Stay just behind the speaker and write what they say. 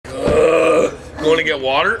going to get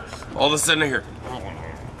water. All of a sudden I hear,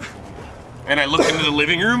 and I look into the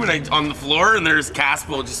living room and on the floor, and there's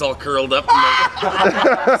Caspian just all curled up,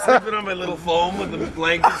 and sleeping on my little foam with the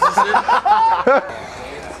blankets and shit.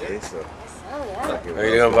 How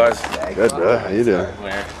you doing, Buzz? Good, how you doing?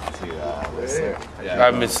 I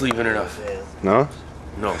haven't been sleeping enough. No?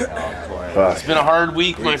 No. It's been a hard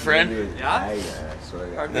week, my friend. Yeah?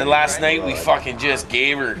 And then last night we fucking just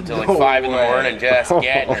gave her till like 5 in the morning, just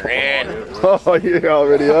getting her in. Oh, you're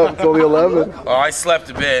already up. It's only 11. Oh, I slept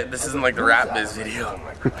a bit. This isn't like the Rap Biz video.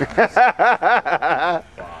 I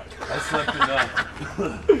slept enough.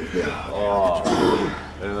 Oh,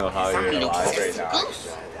 I don't know how you're alive right now.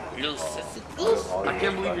 I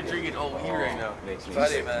can't believe you're drinking OE right now.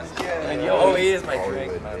 Funny, man. And yo, OE is my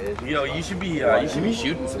drink, man. Yo, you should be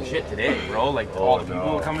shooting some shit today, bro. Like all the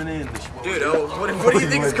people coming in. Dude, what do you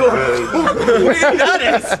think is going on? What do you think that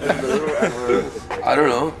is? I don't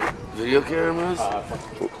know. Video cameras?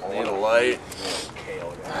 Need a light.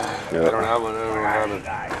 I don't have one. I don't have it.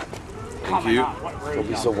 Thank you. Don't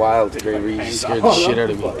be so wild today, Reed. You scared the shit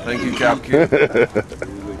out of me. Thank you, Caspian.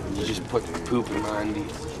 You just put poop in my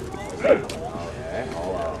undies.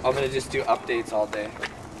 I'm gonna just do updates all day.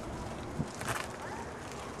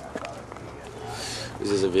 Is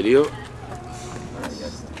this a video?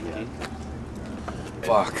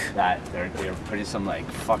 Fuck. They're putting some like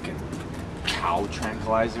fucking cow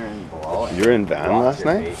tranquilizer in below. You were in van last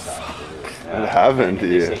night? What happened to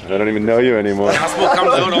you? I don't even know you anymore. Caspian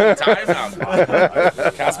comes out all the time now.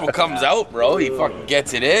 Caspian comes out, bro. He fucking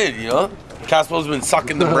gets it in, you know? Caspian's been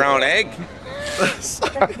sucking the brown egg.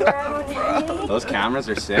 Those cameras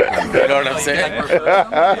are sick. You know what I'm saying?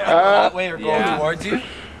 That way we're going towards you.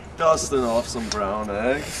 Dusting off some brown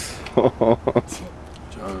eggs.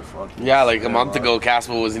 Yeah, like a month ago,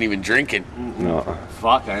 Caspian wasn't even drinking. No.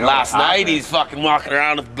 Fuck, I know. Last night, he's fucking walking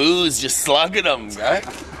around with booze, just slugging them, right?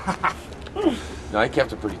 No, I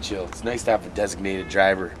kept it pretty chill. It's nice to have a designated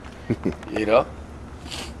driver, you know?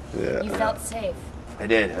 Yeah. You felt safe. I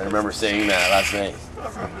did. I remember saying that last night.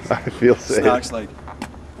 I feel safe. Snacks like,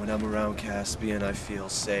 when I'm around Caspian, I feel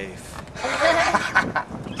safe. I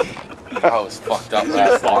was fucked up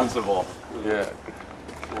last Responsible. Yeah.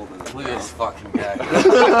 Look at this fucking guy.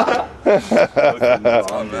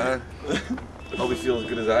 Oh, man. Hope he feels as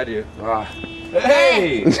good as I do.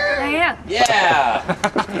 Hey! Yeah. Yeah!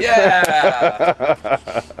 Yeah!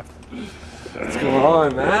 What's going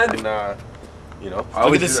on, man? And, you know,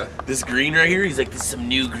 look at this green right here. He's like, this is some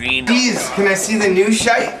new green. Please, can I see the new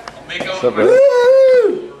shite? What's up, man?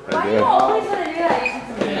 Woo!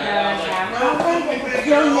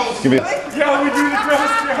 Give me a... Yeah, we do the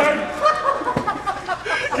cross yard.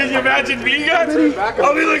 Can you imagine me, guys?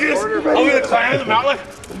 I'll be like this. I'll be like climbing the mountain like,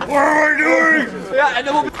 what am I doing? Yeah, and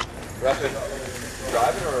then we'll be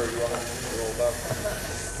Driving or you want to roll up?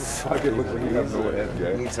 Fucking look like you have no head,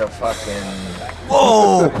 guy. Needs a fucking...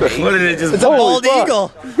 Whoa! What did it just... It's a bald eagle!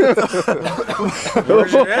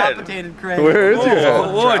 Where's your head? Where is your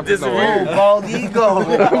head? Whoa, it disappeared. Oh, bald eagle!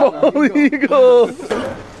 Bald eagle!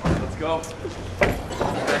 Let's go.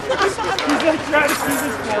 He's like trying to see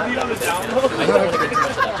this body on the down low.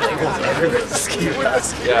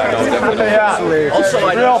 Yeah, no, definitely. Yeah. Also, I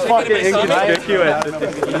real fucking inconspicuous.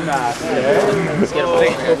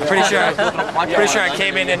 pretty sure I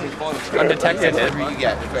came in and undetected. Whatever you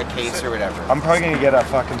get, a case or whatever. I'm probably gonna get a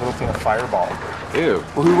fucking little thing of Fireball. Ew.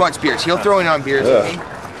 Well, who wants beers? He'll throw in on beers with me.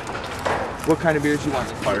 What kind of beers you want?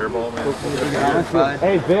 Fireball, man.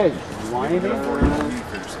 Hey, Viz, you want anything?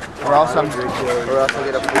 Or else I'll get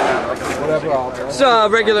a whatever. It's a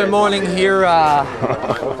regular morning here,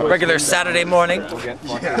 regular Saturday morning.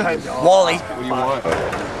 Wally. What do you want?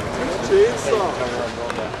 Chainsaw.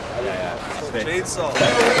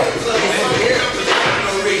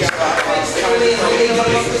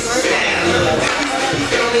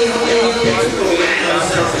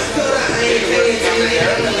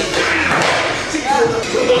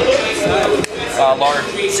 Lauren.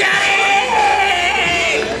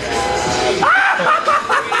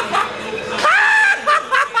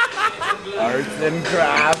 Arts and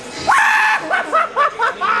crafts.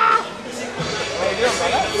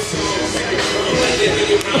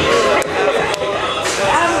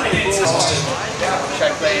 Should I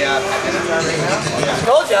play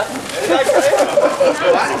Told ya.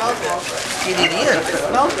 You didn't either.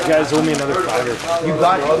 You guys owe me another $5. You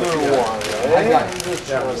got another one. I got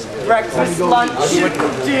it. Breakfast, lunch,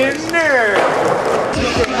 dinner.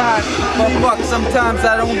 But fuck, sometimes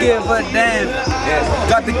I don't give a damn.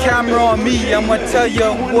 Got the camera on me, I'ma tell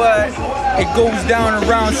you what. It goes down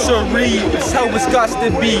around Surrey. It's how it's got to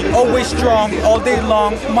be. Always strong, all day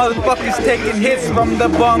long. Motherfuckers taking hits from the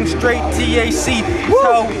bong, straight TAC. It's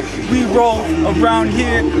how we roll around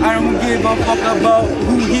here. I don't give a fuck about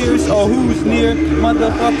who hears or who's near.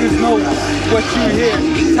 Motherfuckers know what you hear.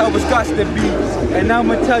 It's how it's got to be. And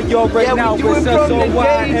I'ma tell y'all right now, it's us so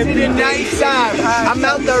wide. Every night time. I'm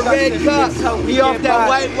out the red cup. He off that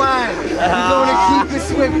white wine. We're gonna keep it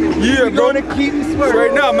swimming. Yeah, we're gonna keep it swimming.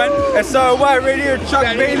 Right now, man. That's all white right here.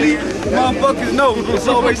 Chuck Bailey. Motherfuckers know. It's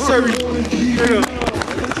always Surrey.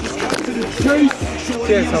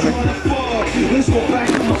 Cheers, homie.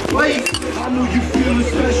 I know you feeling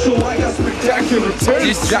special. I got spectacular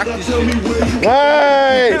taste.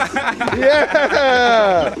 Nice!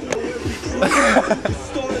 Yeah!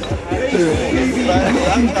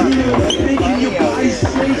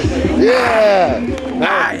 Yeah!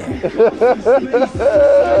 Nice.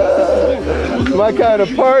 My kind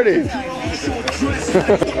of party.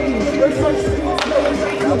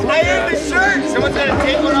 I earned the shirt! Someone's gonna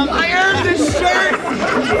take one off. I earned the shirt!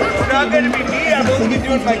 It's not gonna be me, I've only been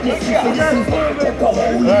doing my kick shot. I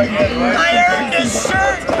earned the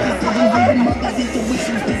shirt!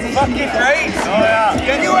 Fucking right! Oh yeah.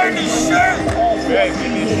 Can you earn the shirt? Okay,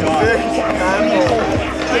 give me a shot. I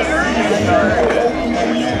earned the shirt!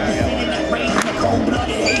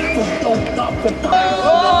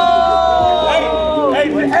 Hey!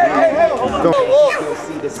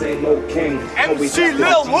 MC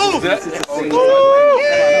Lil Wolf! Your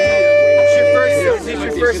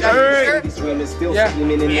first ever? Yeah.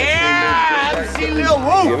 Yeah, MC Lil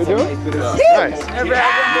Wolf! Give it to him? Nice. Never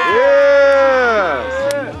had Yeah!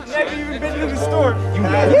 Never even been to the store.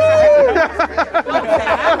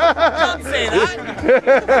 Don't say that.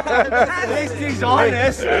 This thing's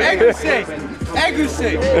honest. Egg-say.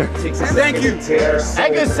 Egg-say. Thank you.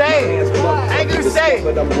 Egg-say. Egg-say.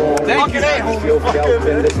 Thank you.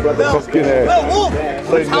 Fucking A. Lil Wolf!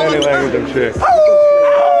 Played many language, I'm sure.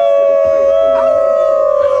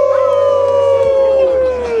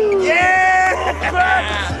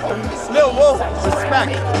 Yeah! Lil Wolf,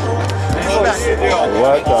 respect. What the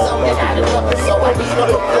fuck is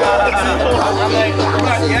going on?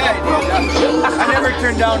 I never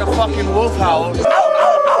turned down a fucking wolf howl.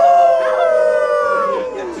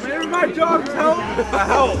 Whenever my dogs howl, I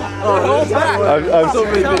howl.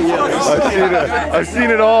 I've seen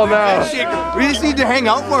it all now. We just need to hang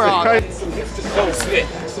out more often.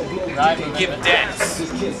 Give dance.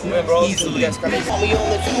 Easily. Want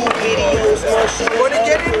to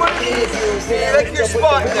get in one of these? Like your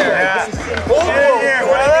spot there. Yeah. Hold here,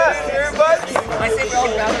 brother. Here, bud. I say we're all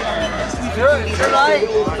Sure, right.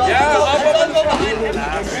 Yeah,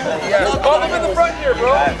 up in the front here,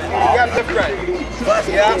 bro. Yeah, the front.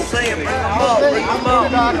 Yeah,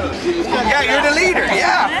 yeah, you're the leader.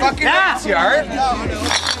 Yeah, fucking nuts, yard.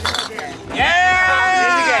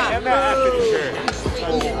 Yeah.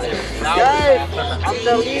 Guys, I'm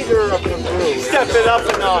the leader of the group. Step it up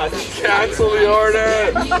a notch. Cancel the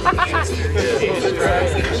order.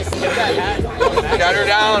 Shut her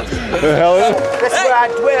down. The hell is it? That's where I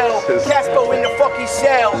dwell. Caspo in the fucking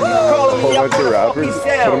cell. Calling me up in the fucking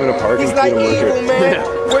cell. Put him in a park. He's like evil, man.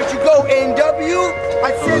 Where'd you go, NW?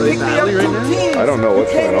 I said pick me up 2 teams. I don't know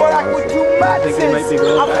what's going on. I'm fucking doing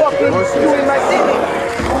my thing.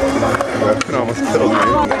 That can almost kill me.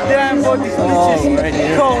 Damn, boy, these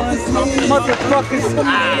bitches calling motherfuckers.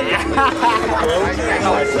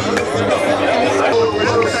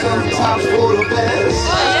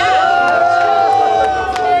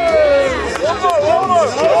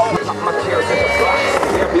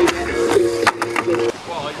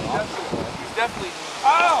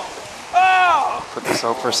 Put this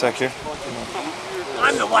out for a sec here.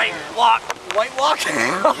 I'm the white walk. White walk?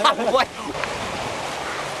 White.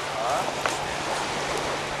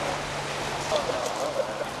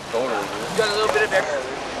 Got a little bit of everything.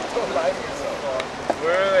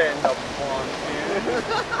 We're in the pond, dude.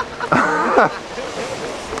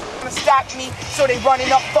 Stop me, so they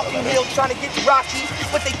running up fucking hill trying to get Rocky,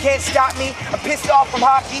 but they can't stop me. I'm pissed off from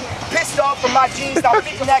hockey, pissed off from my jeans not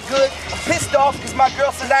fitting that good. I'm pissed off because my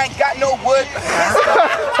girl says I ain't got no wood. Pissed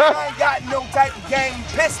off I ain't got no type of game.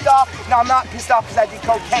 Pissed off, no I'm not pissed off because I did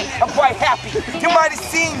cocaine. I'm quite happy. You might have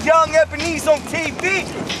seen young Ephin on TV.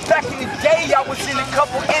 Back in the day I was in a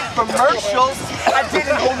couple infomercials. I did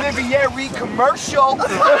an Olivier commercial.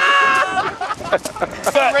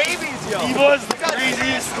 Rabies, yo. He was the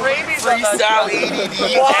craziest freestyle ADD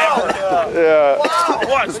wow. ever. Yeah. Wow.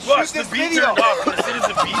 Watch the beat turns off. As soon as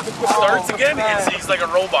the beat starts again, he's like a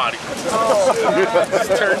robot.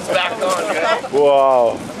 Just turns back on. Guys.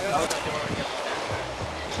 Wow.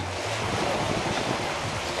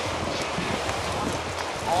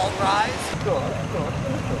 All rise.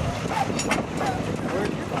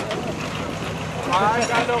 I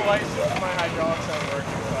got no license. My hydraulics aren't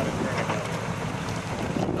working, so I didn't bring it.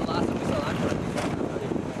 The last time we saw that.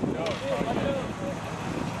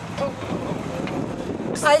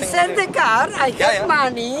 I send the car, I have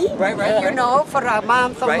money, Right. you know, for a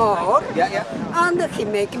month or more. Yeah. And he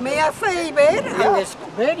make me a favor, and it's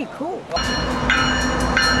very cool.